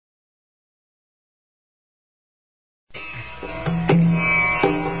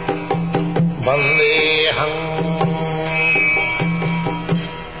Vandeham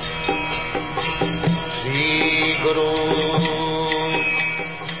Sri Guru.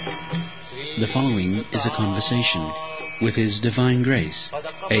 The following is a conversation with His Divine Grace,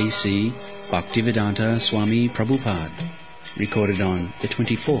 A.C. Bhaktivedanta Swami Prabhupāda, recorded on the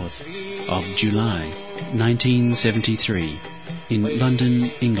 24th of July, 1973, in London,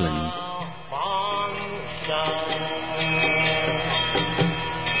 England.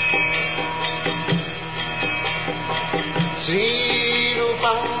 Sri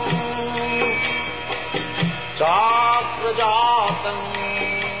Rupam Chakrajatam.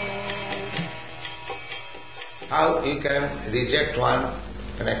 How you can reject one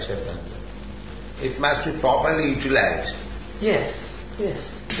and accept another? It must be properly utilized. Yes.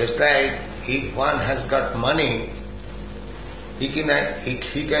 Just like if one has got money, he can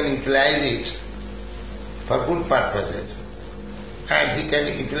utilize it for good purposes, and he can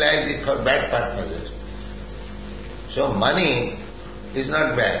utilize it for bad purposes. So money is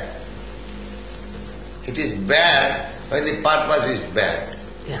not bad. It is bad when the purpose is bad.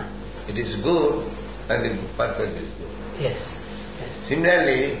 Yeah. It is good when the purpose is good. Yes.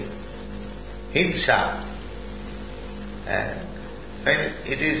 Similarly, himsa, when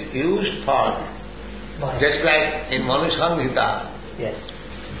it is used for, just like in Manu Samhita, Yes.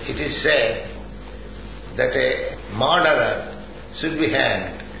 it is said that a murderer should be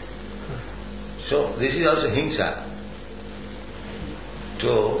hanged. So this is also himsa,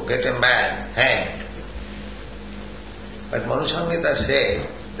 to get a man hanged. But Manu Samhita says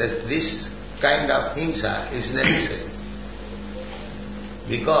that this kind of himsa is necessary,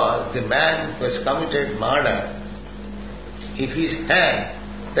 because the man who has committed murder, if he is hanged,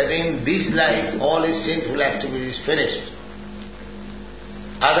 that in this life all his sinful activity is finished.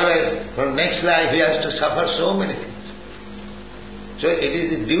 Otherwise, from next life he has to suffer so many things. So it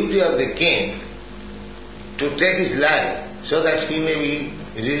is the duty of the king to take his life so that he may be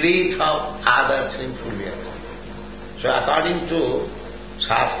relieved from other sinful actions. So according to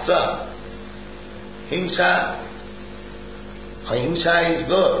Shastra, himsa is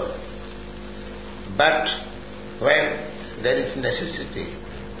good, but when there is necessity,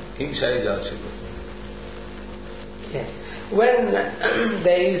 himsa is also good. Yes. When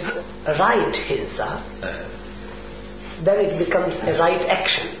there is right himsa, then it becomes a right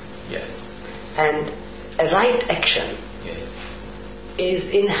action. Yes. And a right action Yes. is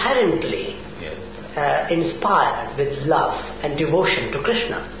inherently Yes. inspired with love and devotion to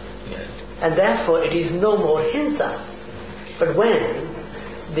Krishna. Yes. And therefore it is no more hinsa. But when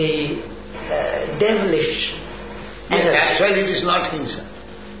the devilish energy... Actually it is not himsa.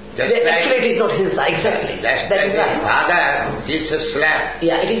 Actually it is not hinsa, exactly. That's That is like right. father gives a slap.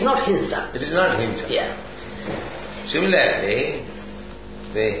 Yeah, it is not hinsa. It is not himsa. Yeah. Similarly,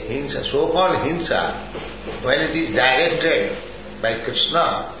 the himsa, so-called himsa, when it is directed by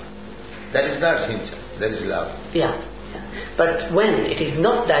Krishna, that is not himsa, that is love. Yeah. But when it is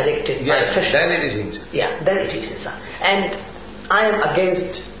not directed by Krishna... then it is himsa. Yeah, then it is hinsa. And I am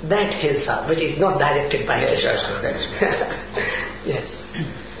against that hinsa which is not directed by Krishna. That's right. Yes.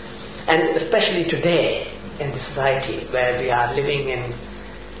 And especially today in the society where we are living in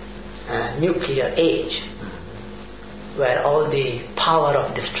a nuclear age, where all the power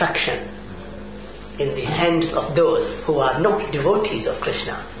of destruction in the hands of those who are not devotees of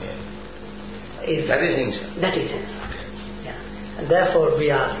Krishna is... That is himsa. That is hinsa. Yeah. And therefore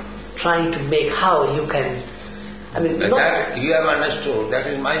we are trying to make how you can... That you have understood, that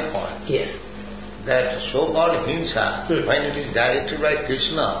is my point. Yes. That so-called himsa, when it is directed by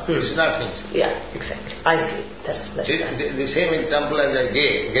Krishna, it is not himsa. Yeah, exactly. I agree. That's right. The same example as I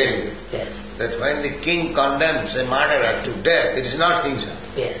gave you. Yes. That when the king condemns a murderer to death, it is not himsa.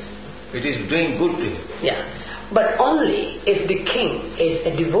 Yes. It is doing good to him. Yeah. But only if the king is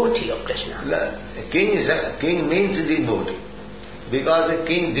a devotee of Krishna. King means devotee. Because the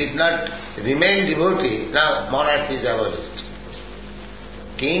king did not remain devotee, now monarchy is abolished.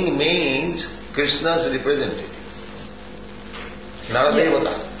 King means Krishna's representative, not a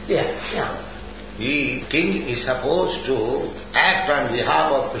devata. Yeah. King is supposed to act on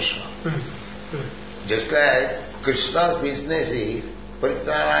behalf of Krishna. Just like Krishna's business is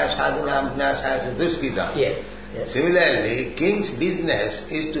Paritrānāya sadhūnām vināṣāya duṣkritam. Yes. Similarly, king's business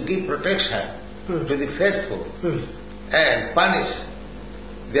is to give protection to the faithful and punish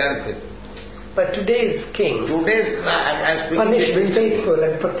the unfaithful. But today's king Today's, I'm speaking punish the the principle. faithful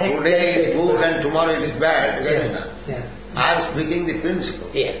and protect Today the is faithful. good and tomorrow it is bad. That is not. Yeah. I'm speaking the principle.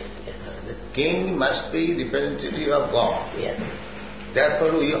 Yes. King must be representative of God. Yes.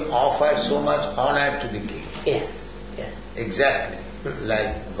 Therefore we offer so much honor to the king. Yes. Exactly.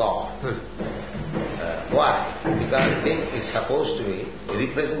 like God. Why? Because king is supposed to be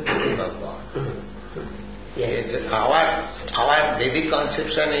representative of God. Yes. Our Vedic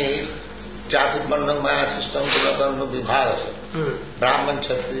conception is Chaturvarna Maya system Kulakarna Vibhagasa. Brahman,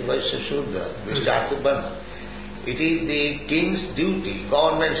 Kshatriya, Vaishya, Shudra. This Chaturvarna. It is the king's duty,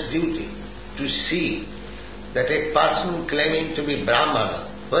 government's duty, to see that a person claiming to be Brahmana,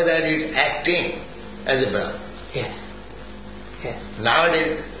 whether he is acting as a Brahmana. Yes. Yes.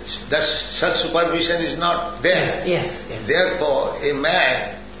 Nowadays, such supervision is not there. Yes. Yes. Therefore, a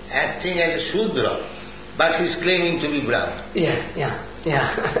man acting as a Shudra, but he is claiming to be Brahmana. Yeah.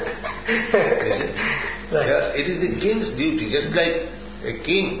 Right. It is the king's duty, just like a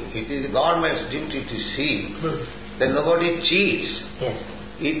king, it is the government's duty to see that nobody cheats. Yes.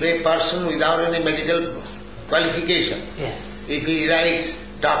 If a person without any medical qualification, Yes. if he writes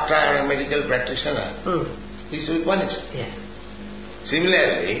doctor or a medical practitioner, he should be punished. Yes.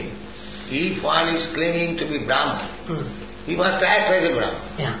 Similarly, if one is claiming to be Brahman, he must act as a Brahman.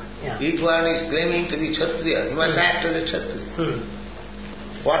 Yeah. If one is claiming to be Kshatriya, he must act as a Kshatriya.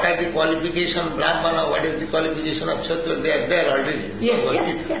 What are the qualifications of Brahmana, what is the qualification of Kshatriya? They are there already. Yes.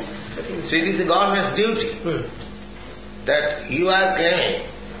 So it is the government's duty that you are claiming.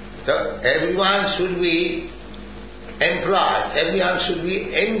 So everyone should be employed, everyone should be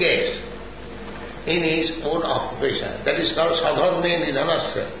engaged in his own occupation. That is called sadharma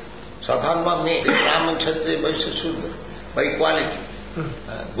nidhanasya. Sadharma means Brahman, Kshatriya, Vaishya, Shudra, by quality.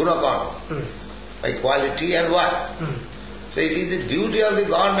 Gunakarma. By quality and what? So it is the duty of the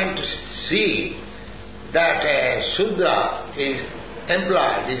government to see that a Shudra is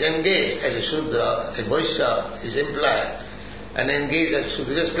employed, is engaged as a Shudra, a Vaishya is employed and engaged as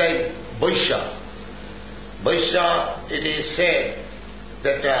Shudra, just like Vaishya. Vaishya, it is said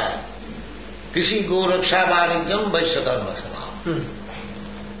that Krishi Goraksha Varijam Vaishya Karma Samah.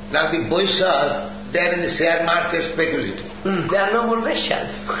 Now the Vaishyas, they are in the share market speculating. There are no more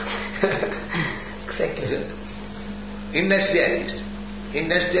Vaishyas. Exactly. Industrialist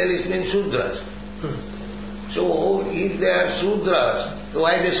means Shudras. So if they are Shudras,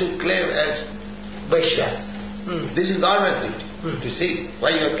 why they should claim as Vaishyas? This is government duty to see why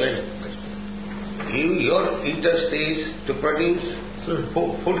you are claiming. Your interest is to produce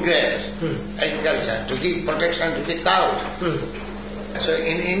food grains, agriculture, to give protection to the cows. So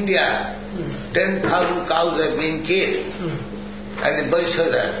in India, 10,000 cows have been killed, and the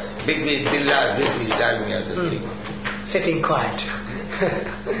Vaishyas are big villas, big dalmias. Sitting quiet.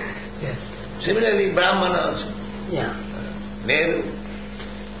 Yes. Similarly, Brahmana also. Yeah. Nehru,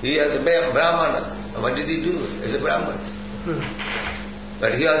 he was a Brahmana. What did he do as a Brahmana?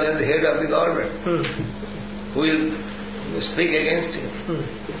 But he was the head of the government. Who will speak against him?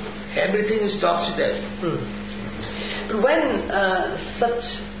 Everything is topsy-turvy. When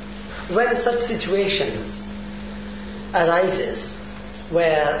such situation arises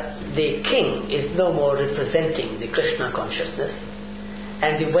where the king is no more representing the Krishna consciousness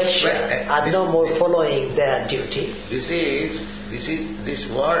and the Vaishyas are no more following their duty. This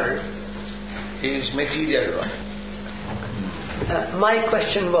world is material world. My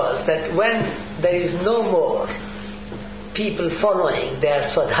question was that when there is no more people following their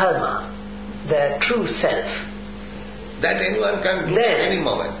swadharma, their true self, that anyone can do at any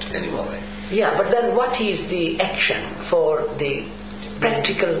moment. Yeah, but then what is the action for the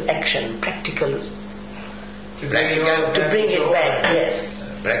practical action, to bring it back? Yes.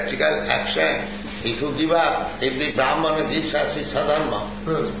 Practical action. If you give up, if the Brahmana gives us his sadharma,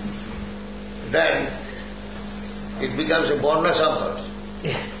 then it becomes a Varna Sankara.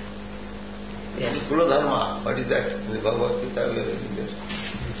 Yes. Kula Dharma, what is that? In the Bhagavad Gita we are reading this.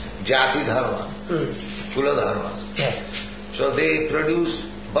 Jati Dharma, Kula Dharma. Yes. So they produce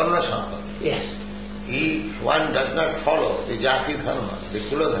Varna Sankara. Yes. If one does not follow the Jati Dharma, the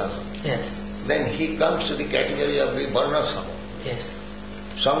Kula Dharma, Yes. then he comes to the category of the Varna Sankara. Yes.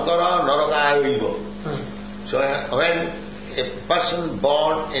 Sankara Narakayaiva. So when a person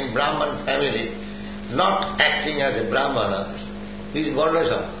born in Brahman family, not acting as a Brahmana, he is Varna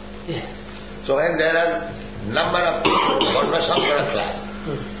Sankara. Yes. So when there are number of people, Varna Sankara class,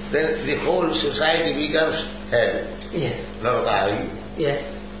 then the whole society becomes hell. Yes. Narakayaiva. Yes.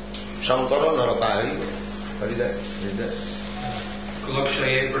 Sankara Narakayaiva. What is that?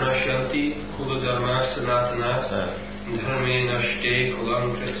 Kulakshaye pranashyanti kula dharma sanatana dharme nashte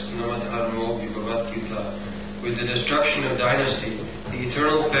kulam krits namadharmo vibhavatyuta. With the destruction of dynasty, the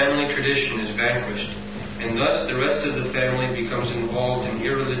eternal family tradition is vanquished, and thus the rest of the family becomes involved in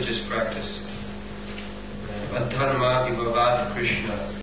irreligious practice. Adharma vibhavat Krishna.